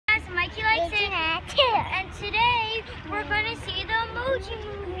that too. And today we're gonna see the Emoji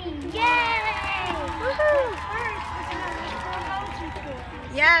Movie. Yay! Woohoo!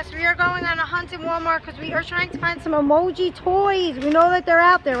 Yes, we are going on a hunt in Walmart because we are trying to find some emoji toys. We know that they're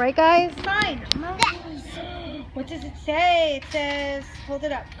out there, right guys? Fine. What does it say? It says, hold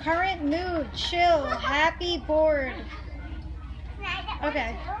it up. Current mood, chill, happy, bored.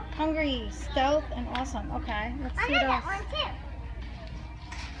 Okay. Hungry, stealth, and awesome. Okay, let's see what else.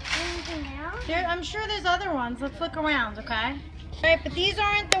 I'm sure there's other ones. Let's look around, okay? Alright, but these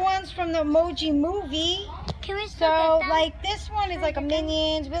aren't the ones from the Emoji Movie. Can we So, like, this one is like a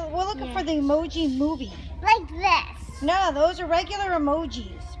Minions. We're looking for the Emoji Movie. Like this. No, those are regular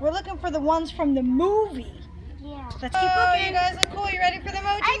emojis. We're looking for the ones from the movie. Yeah. Let's keep looking. You guys look cool. You ready for the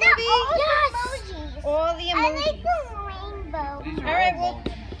Emoji Movie? Emojis. All the emojis. I like the rainbow. Alright, well,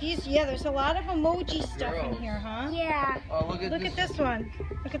 there's a lot of emoji stuff in here, huh? Yeah. Oh, look at this one.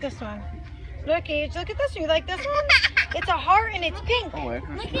 Look at this one. Look, Age, look at this one. You like this one? It's a heart and it's pink. Oh,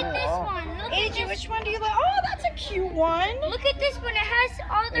 look at this one. Look Age, which one do you like? Oh, that's a cute one. Look at this one. It has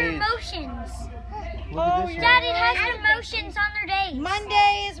all their emotions. Oh, Dad, it has emotions on their days.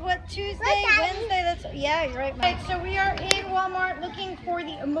 Monday is what? Tuesday, Wednesday. Yeah, you're right. Right, so we are in Walmart looking for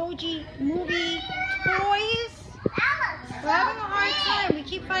the Emoji Movie toys. We're having a hard time. We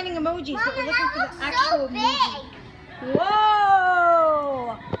keep finding emojis, but we're looking for the actual emoji.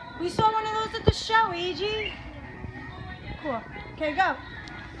 Whoa! We saw one of those at the show, AG. Cool. Okay, go.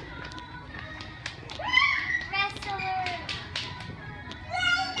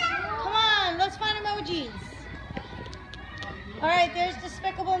 Come on, let's find emojis. All right, there's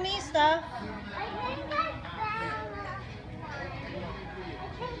Despicable Me stuff.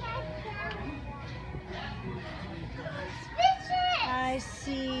 I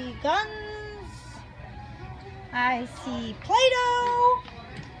see guns. I see Play-Doh.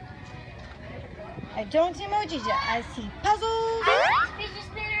 I don't see emojis yet. I see puzzles. Fidget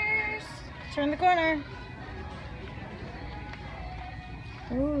spinners. Turn the corner.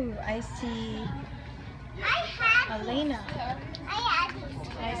 Ooh, I see Elena.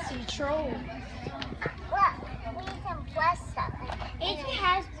 I see Troll. Look, we need some plus stuff. It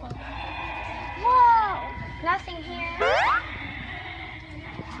has. Whoa! Nothing here.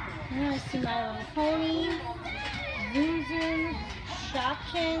 I see My Little Pony, Zoom,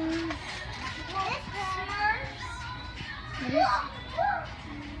 Shopkins.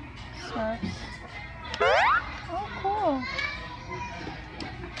 Smurfs. Oh, cool.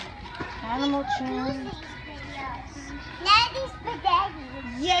 Animal Chin. Natty spaghetti.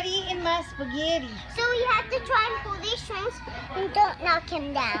 Yeti in my spaghetti. So we have to try and pull these strings and don't knock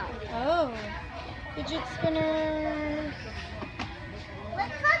him down. Oh. Fidget spinners.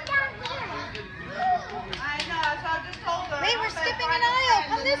 Let's look down here. I know, so I just told her. Wait, we're skipping an aisle.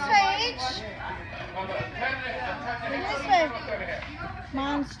 Come this way, H. Come this way.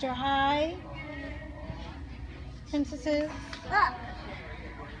 Monster High. Princesses. Look.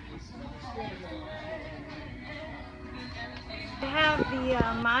 I have the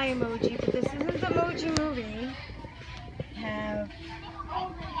My Emoji, but this isn't the Emoji Movie. I have.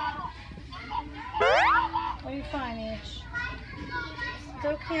 What do you find, H?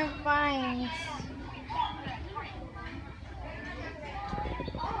 Still can't find.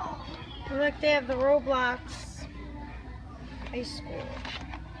 Look, they have the Roblox High School.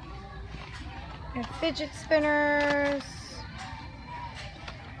 And fidget spinners.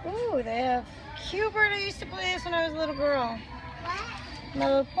 Ooh, they have Cubert. I used to play this when I was a little girl. My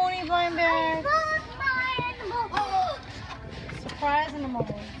Little Pony blind bag. Surprise animal.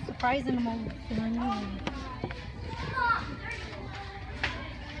 Surprise animal.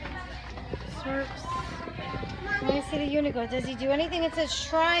 Slurps. Let me see the Unicorn. Does he do anything? It says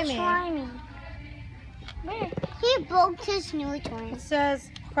try me. Try me. Where? He broke his new toy. It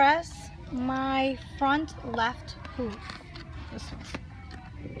says press my front left hoof. This one.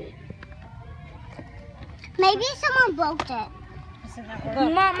 Maybe someone broke it. Isn't that what?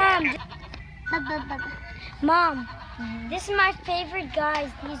 Mom, this is my favorite guys,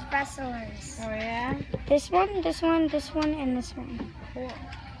 these wrestlers. Oh yeah? This one, this one, this one, and this one. Cool.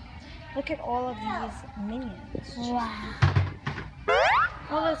 Look at all of these minions. Wow.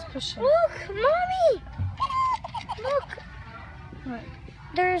 Oh, let's push them. Look, Mommy! Look. What?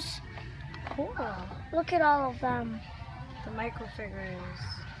 There's, Cool. look at all of them. The microfigures.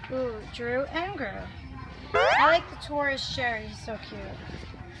 Ooh, Drew and Gru. I like the Taurus Jerry. He's so cute.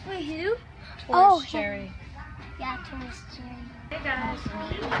 Wait, who? Taurus Jerry. Yeah, Taurus Jerry. Hey guys.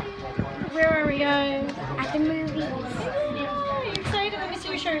 Where are we guys? At the movies. Are you excited? Let me see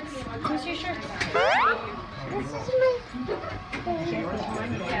your shirts. Let me see your shirts. This is my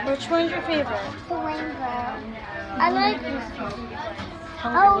Which one's your favorite? The rainbow. I like this one.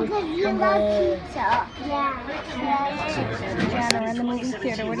 Oh, because you love pizza. Yeah. Gianna, we're in the movie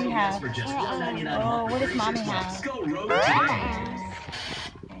theater. What do you have? Oh, what does Mommy have? What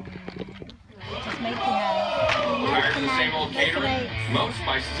does Mikey have? Tired of the same old catering? Mo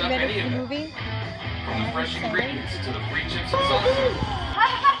spices up Ready any for of the it. movie? From the fresh ingredients to the free chips and sauce.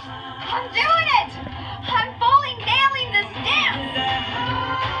 I'm doing it! I'm fully nailing this dance!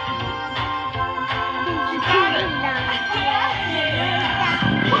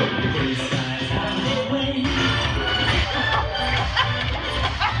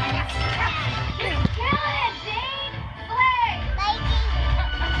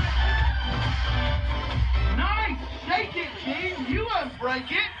 Nice! Shake it, King! You won't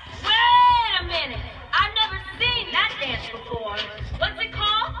break it! Wait a minute! I've never seen that dance before. What's it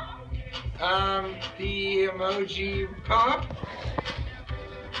called? The emoji pop?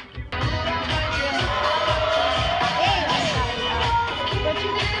 What do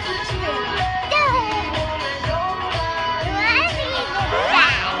you think this is to?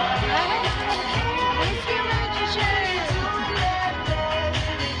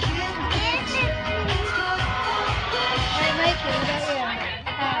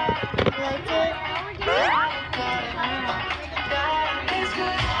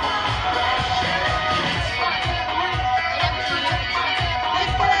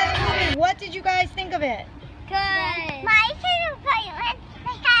 What did you guys think of it? Good. My favorite part was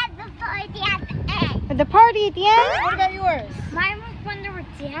they had the party at the end. The party at the end? What about yours? Mine was when they were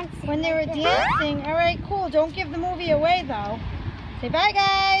dancing. When they were dancing? Alright, cool. Don't give the movie away though. Say bye,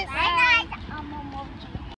 guys. Bye, guys.